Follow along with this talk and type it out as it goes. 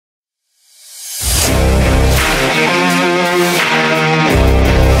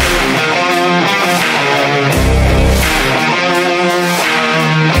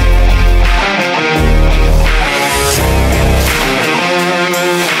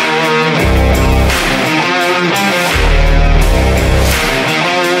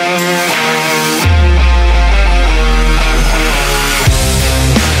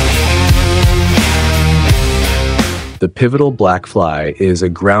The pivotal Blackfly is a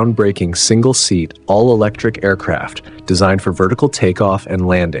groundbreaking single-seat, all-electric aircraft designed for vertical takeoff and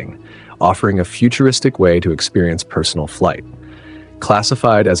landing, offering a futuristic way to experience personal flight.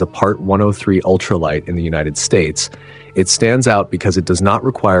 Classified as a Part 103 ultralight in the United States, it stands out because it does not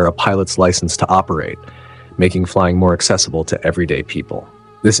require a pilot's license to operate, making flying more accessible to everyday people.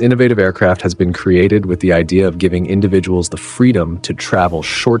 This innovative aircraft has been created with the idea of giving individuals the freedom to travel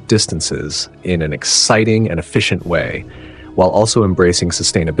short distances in an exciting and efficient way, while also embracing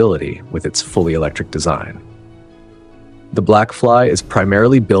sustainability with its fully electric design. The Blackfly is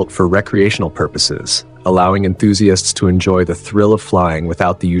primarily built for recreational purposes, allowing enthusiasts to enjoy the thrill of flying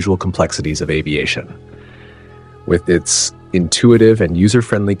without the usual complexities of aviation. With its intuitive and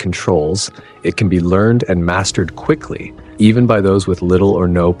user-friendly controls, it can be learned and mastered quickly, even by those with little or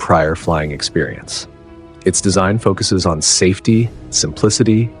no prior flying experience. Its design focuses on safety,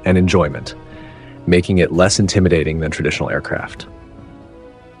 simplicity, and enjoyment, making it less intimidating than traditional aircraft.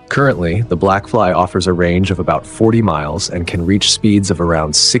 Currently, the Blackfly offers a range of about 40 miles and can reach speeds of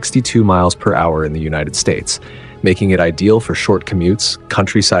around 62 miles per hour in the United States, making it ideal for short commutes,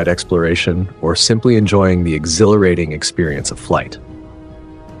 countryside exploration, or simply enjoying the exhilarating experience of flight.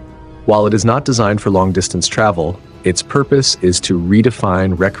 While it is not designed for long-distance travel, its purpose is to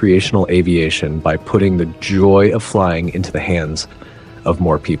redefine recreational aviation by putting the joy of flying into the hands of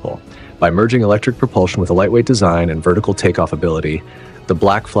more people. By merging electric propulsion with a lightweight design and vertical takeoff ability, the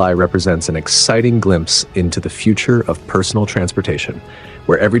Blackfly represents an exciting glimpse into the future of personal transportation,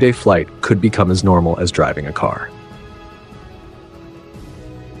 where everyday flight could become as normal as driving a car.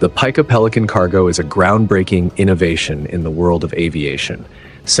 The Pica Pelican Cargo is a groundbreaking innovation in the world of aviation,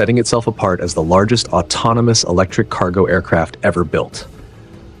 setting itself apart as the largest autonomous electric cargo aircraft ever built.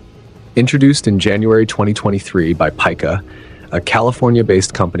 Introduced in January 2023 by Pica, a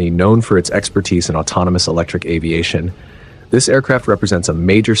California-based company known for its expertise in autonomous electric aviation, this aircraft represents a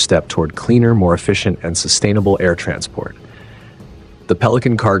major step toward cleaner, more efficient, and sustainable air transport. The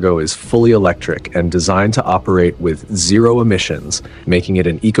Pelican Cargo is fully electric and designed to operate with zero emissions, making it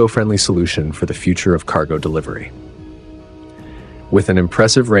an eco-friendly solution for the future of cargo delivery. With an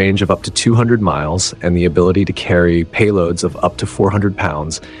impressive range of up to 200 miles and the ability to carry payloads of up to 400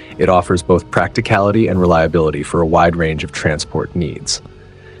 pounds, it offers both practicality and reliability for a wide range of transport needs.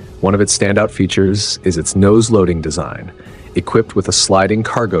 One of its standout features is its nose-loading design, equipped with a sliding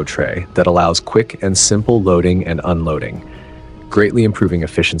cargo tray that allows quick and simple loading and unloading, greatly improving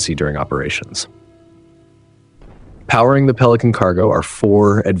efficiency during operations. Powering the Pelican Cargo are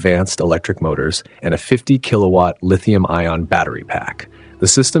 4 advanced electric motors and a 50-kilowatt lithium-ion battery pack. The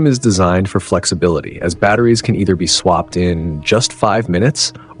system is designed for flexibility, as batteries can either be swapped in just 5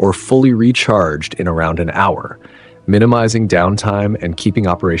 minutes or fully recharged in around an hour, minimizing downtime and keeping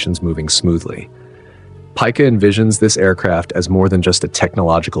operations moving smoothly. Pica envisions this aircraft as more than just a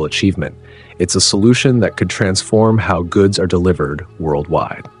technological achievement. It's a solution that could transform how goods are delivered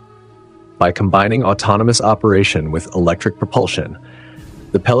worldwide. By combining autonomous operation with electric propulsion,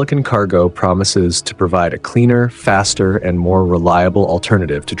 the Pelican Cargo promises to provide a cleaner, faster, and more reliable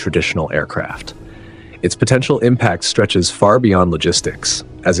alternative to traditional aircraft. Its potential impact stretches far beyond logistics,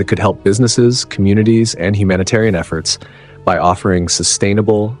 as it could help businesses, communities, and humanitarian efforts by offering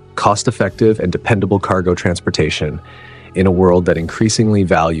sustainable, cost-effective, and dependable cargo transportation in a world that increasingly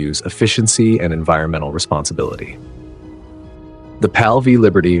values efficiency and environmental responsibility. The PAL V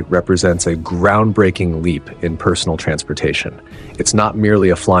Liberty represents a groundbreaking leap in personal transportation. It's not merely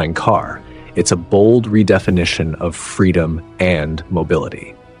a flying car, it's a bold redefinition of freedom and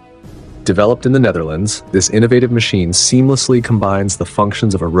mobility. Developed in the Netherlands, this innovative machine seamlessly combines the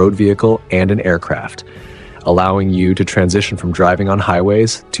functions of a road vehicle and an aircraft, allowing you to transition from driving on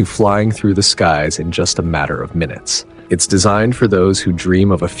highways to flying through the skies in just a matter of minutes. It's designed for those who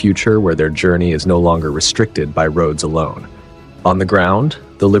dream of a future where their journey is no longer restricted by roads alone. On the ground,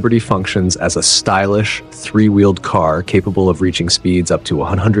 the Liberty functions as a stylish, 3-wheeled car capable of reaching speeds up to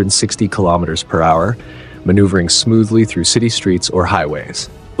 160 kilometers per hour, maneuvering smoothly through city streets or highways.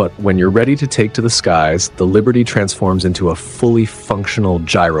 But when you're ready to take to the skies, the Liberty transforms into a fully functional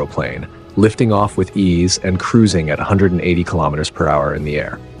gyroplane, lifting off with ease and cruising at 180 kilometers per hour in the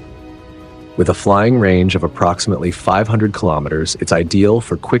air. With a flying range of approximately 500 kilometers, it's ideal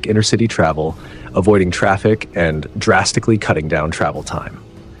for quick intercity travel, avoiding traffic and drastically cutting down travel time.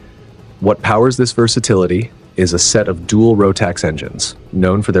 What powers this versatility is a set of dual Rotax engines,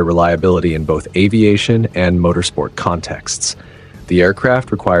 known for their reliability in both aviation and motorsport contexts. The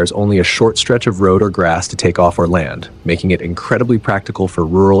aircraft requires only a short stretch of road or grass to take off or land, making it incredibly practical for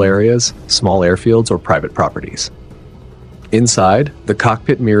rural areas, small airfields, or private properties. Inside, the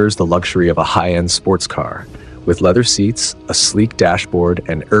cockpit mirrors the luxury of a high-end sports car, with leather seats, a sleek dashboard,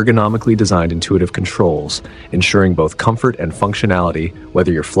 and ergonomically designed intuitive controls, ensuring both comfort and functionality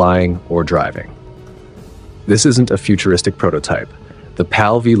whether you're flying or driving. This isn't a futuristic prototype. The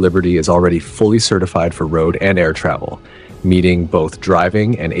PAL V Liberty is already fully certified for road and air travel, meeting both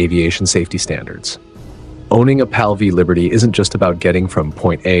driving and aviation safety standards. Owning a PAL V Liberty isn't just about getting from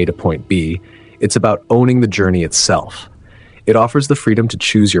point A to point B, it's about owning the journey itself. It offers the freedom to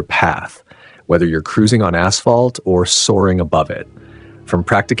choose your path, whether you're cruising on asphalt or soaring above it. From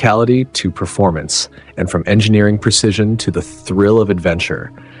practicality to performance, and from engineering precision to the thrill of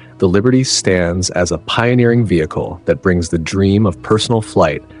adventure, the Liberty stands as a pioneering vehicle that brings the dream of personal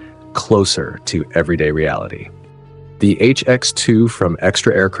flight closer to everyday reality. The HX2 from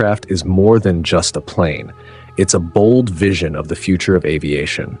Extra Aircraft is more than just a plane. It's a bold vision of the future of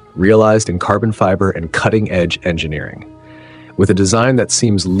aviation, realized in carbon fiber and cutting-edge engineering. With a design that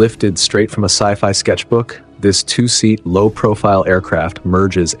seems lifted straight from a sci-fi sketchbook, this two-seat, low-profile aircraft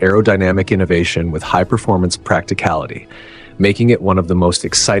merges aerodynamic innovation with high-performance practicality, making it one of the most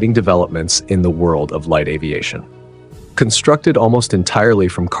exciting developments in the world of light aviation. Constructed almost entirely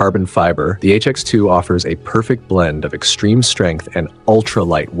from carbon fiber, the HX2 offers a perfect blend of extreme strength and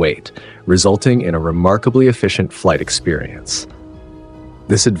ultra-light weight, resulting in a remarkably efficient flight experience.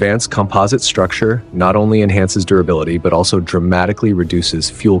 This advanced composite structure not only enhances durability but also dramatically reduces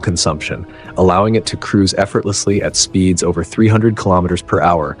fuel consumption, allowing it to cruise effortlessly at speeds over 300 kilometers per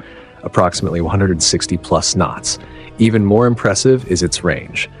hour, approximately 160 plus knots. Even more impressive is its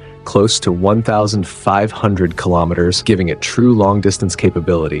range, close to 1,500 kilometers, giving it true long-distance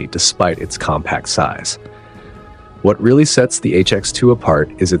capability despite its compact size. What really sets the HX2 apart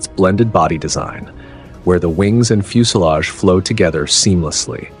is its blended body design, where the wings and fuselage flow together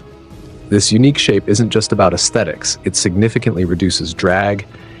seamlessly. This unique shape isn't just about aesthetics, it significantly reduces drag,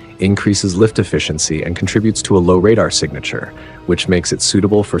 increases lift efficiency, and contributes to a low radar signature, which makes it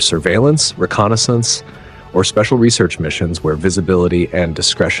suitable for surveillance, reconnaissance, or special research missions where visibility and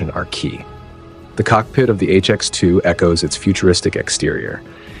discretion are key. The cockpit of the HX2 echoes its futuristic exterior.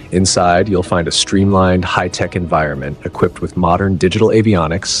 Inside, you'll find a streamlined, high-tech environment equipped with modern digital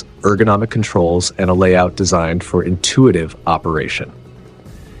avionics, ergonomic controls, and a layout designed for intuitive operation.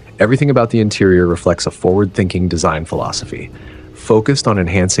 Everything about the interior reflects a forward-thinking design philosophy, focused on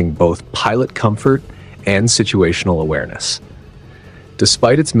enhancing both pilot comfort and situational awareness.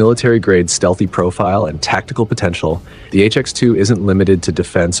 Despite its military-grade stealthy profile and tactical potential, the HX2 isn't limited to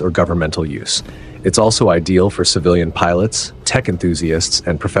defense or governmental use. It's also ideal for civilian pilots, tech enthusiasts,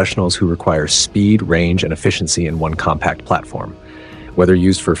 and professionals who require speed, range, and efficiency in one compact platform. Whether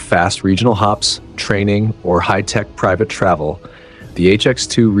used for fast regional hops, training, or high-tech private travel, the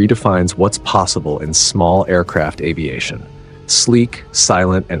HX2 redefines what's possible in small aircraft aviation. Sleek,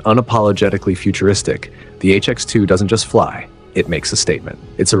 silent, and unapologetically futuristic, the HX2 doesn't just fly. It makes a statement.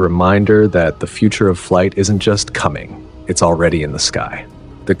 It's a reminder that the future of flight isn't just coming, it's already in the sky.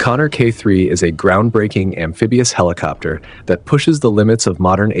 The Conner K3 is a groundbreaking amphibious helicopter that pushes the limits of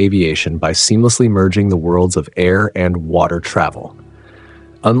modern aviation by seamlessly merging the worlds of air and water travel.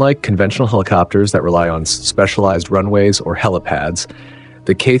 Unlike conventional helicopters that rely on specialized runways or helipads,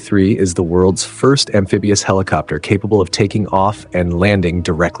 the K3 is the world's first amphibious helicopter capable of taking off and landing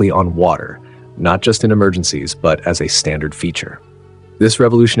directly on water, not just in emergencies, but as a standard feature. This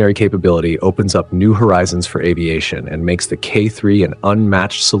revolutionary capability opens up new horizons for aviation and makes the K3 an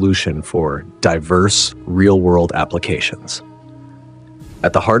unmatched solution for diverse, real-world applications.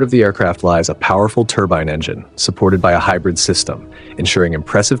 At the heart of the aircraft lies a powerful turbine engine, supported by a hybrid system, ensuring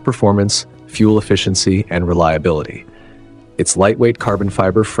impressive performance, fuel efficiency, and reliability. Its lightweight carbon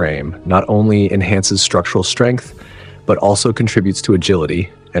fiber frame not only enhances structural strength, but also contributes to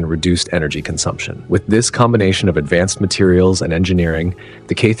agility and reduced energy consumption. With this combination of advanced materials and engineering,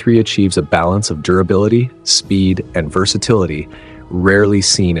 the K3 achieves a balance of durability, speed, and versatility rarely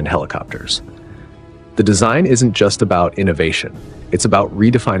seen in helicopters. The design isn't just about innovation, it's about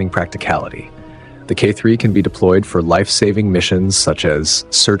redefining practicality. The K3 can be deployed for life-saving missions such as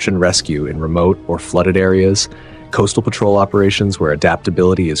search and rescue in remote or flooded areas, coastal patrol operations where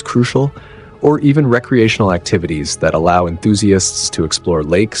adaptability is crucial, or even recreational activities that allow enthusiasts to explore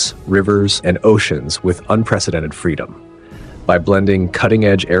lakes, rivers, and oceans with unprecedented freedom. By blending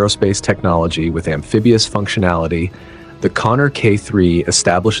cutting-edge aerospace technology with amphibious functionality, the Conner K3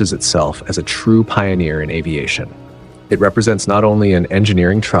 establishes itself as a true pioneer in aviation. It represents not only an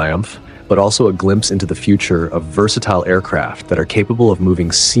engineering triumph, but also a glimpse into the future of versatile aircraft that are capable of moving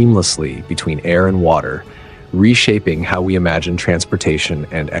seamlessly between air and water, reshaping how we imagine transportation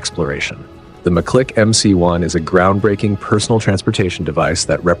and exploration. The McClick MC-1 is a groundbreaking personal transportation device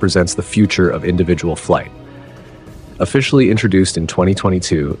that represents the future of individual flight. Officially introduced in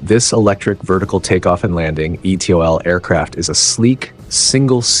 2022, this electric vertical takeoff and landing (ETOL) aircraft is a sleek,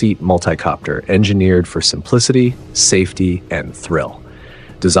 single-seat multicopter engineered for simplicity, safety, and thrill.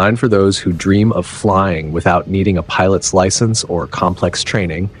 Designed for those who dream of flying without needing a pilot's license or complex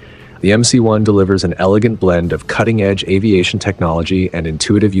training, the MC-1 delivers an elegant blend of cutting-edge aviation technology and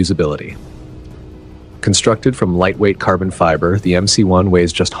intuitive usability. Constructed from lightweight carbon fiber, the MC-1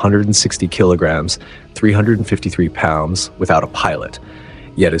 weighs just 160 kilograms, 353 pounds, without a pilot,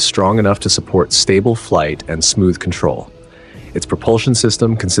 yet is strong enough to support stable flight and smooth control. Its propulsion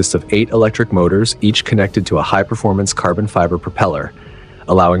system consists of 8 electric motors, each connected to a high-performance carbon fiber propeller,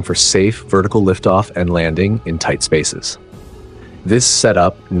 allowing for safe vertical liftoff and landing in tight spaces. This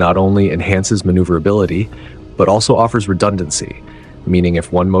setup not only enhances maneuverability, but also offers redundancy, meaning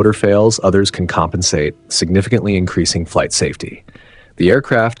if one motor fails, others can compensate, significantly increasing flight safety. The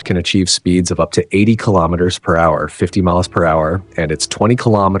aircraft can achieve speeds of up to 80 kilometers per hour, 50 miles per hour, and its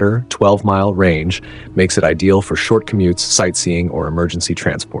 20-kilometer, 12-mile range makes it ideal for short commutes, sightseeing, or emergency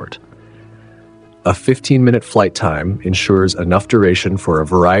transport. A 15-minute flight time ensures enough duration for a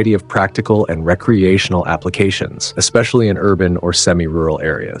variety of practical and recreational applications, especially in urban or semi-rural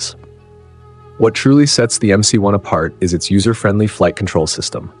areas. What truly sets the MC-1 apart is its user-friendly flight control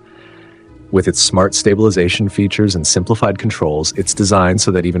system. With its smart stabilization features and simplified controls, it's designed so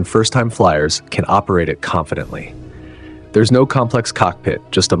that even first-time flyers can operate it confidently. There's no complex cockpit,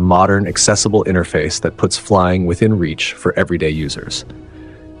 just a modern, accessible interface that puts flying within reach for everyday users.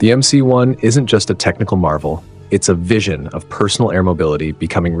 The MC-1 isn't just a technical marvel, it's a vision of personal air mobility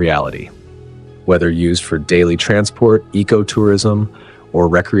becoming reality. Whether used for daily transport, ecotourism, or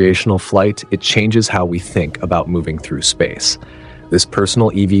recreational flight, it changes how we think about moving through space. This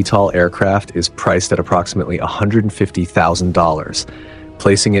personal eVTOL aircraft is priced at approximately $150,000,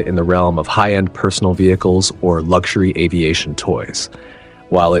 placing it in the realm of high-end personal vehicles or luxury aviation toys.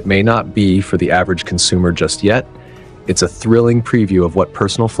 While it may not be for the average consumer just yet, it's a thrilling preview of what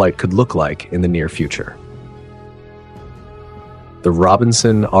personal flight could look like in the near future. The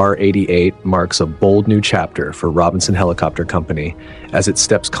Robinson R88 marks a bold new chapter for Robinson Helicopter Company as it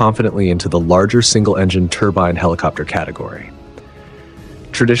steps confidently into the larger single-engine turbine helicopter category.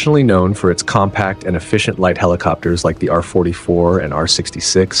 Traditionally known for its compact and efficient light helicopters like the R44 and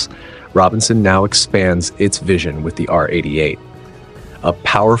R66, Robinson now expands its vision with the R88. A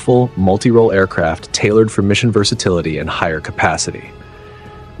powerful, multi-role aircraft tailored for mission versatility and higher capacity.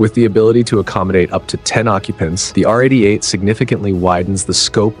 With the ability to accommodate up to 10 occupants, the R88 significantly widens the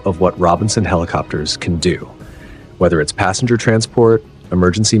scope of what Robinson helicopters can do. Whether it's passenger transport,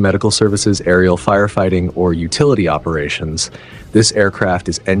 emergency medical services, aerial firefighting, or utility operations, this aircraft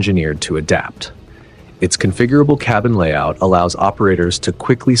is engineered to adapt. Its configurable cabin layout allows operators to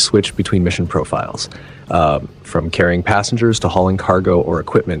quickly switch between mission profiles, from carrying passengers to hauling cargo or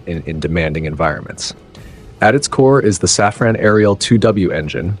equipment in demanding environments. At its core is the Safran Ariel 2W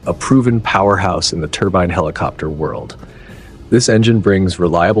engine, a proven powerhouse in the turbine helicopter world. This engine brings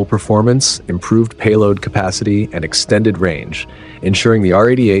reliable performance, improved payload capacity, and extended range, ensuring the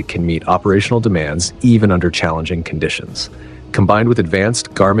R88 can meet operational demands even under challenging conditions. Combined with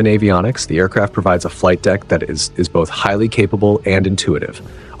advanced Garmin avionics, the aircraft provides a flight deck that is both highly capable and intuitive,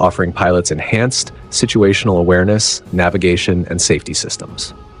 offering pilots enhanced situational awareness, navigation, and safety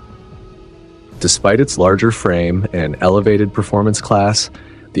systems. Despite its larger frame and elevated performance class,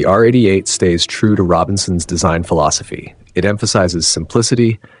 the R88 stays true to Robinson's design philosophy. It emphasizes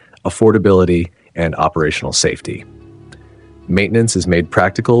simplicity, affordability, and operational safety. Maintenance is made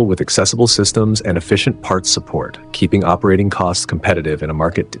practical with accessible systems and efficient parts support, keeping operating costs competitive in a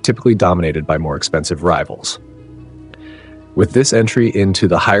market typically dominated by more expensive rivals. With this entry into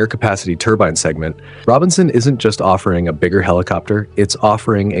the higher capacity turbine segment, Robinson isn't just offering a bigger helicopter, it's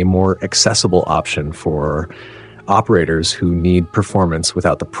offering a more accessible option for operators who need performance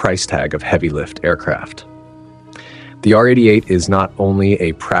without the price tag of heavy lift aircraft. The R88 is not only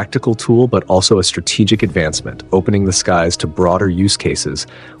a practical tool, but also a strategic advancement, opening the skies to broader use cases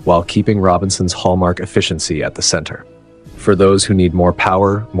while keeping Robinson's hallmark efficiency at the center. For those who need more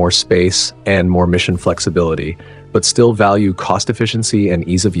power, more space, and more mission flexibility, but still value cost efficiency and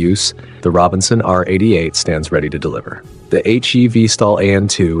ease of use, the Robinson R88 stands ready to deliver. The HE VSTOL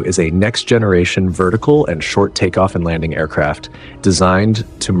AN2 is a next-generation vertical and short takeoff and landing aircraft designed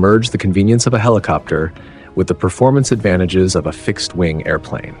to merge the convenience of a helicopter with the performance advantages of a fixed-wing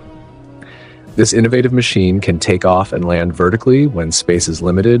airplane. This innovative machine can take off and land vertically when space is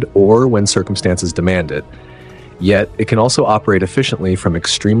limited or when circumstances demand it, yet it can also operate efficiently from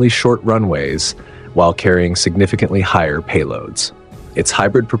extremely short runways while carrying significantly higher payloads. Its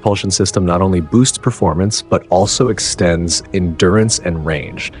hybrid propulsion system not only boosts performance, but also extends endurance and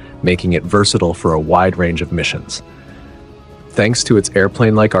range, making it versatile for a wide range of missions. Thanks to its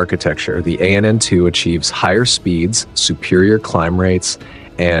airplane-like architecture, the ANN-2 achieves higher speeds, superior climb rates,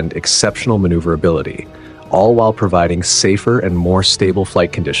 and exceptional maneuverability, all while providing safer and more stable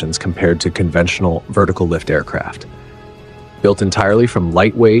flight conditions compared to conventional vertical lift aircraft. Built entirely from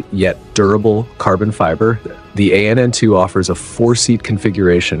lightweight yet durable carbon fiber, the ANN-2 offers a 4-seat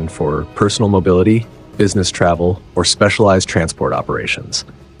configuration for personal mobility, business travel, or specialized transport operations.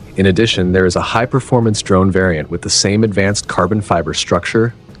 In addition, there is a high-performance drone variant with the same advanced carbon fiber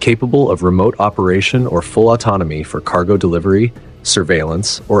structure, capable of remote operation or full autonomy for cargo delivery,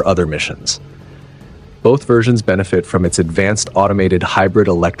 surveillance, or other missions. Both versions benefit from its advanced automated hybrid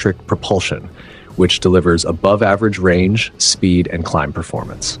electric propulsion, which delivers above-average range, speed, and climb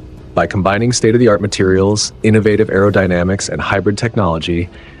performance. By combining state-of-the-art materials, innovative aerodynamics, and hybrid technology,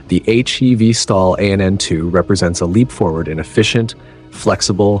 the HE-VSTOL ANN-2 represents a leap forward in efficient,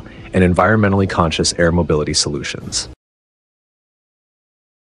 flexible, and environmentally conscious air mobility solutions.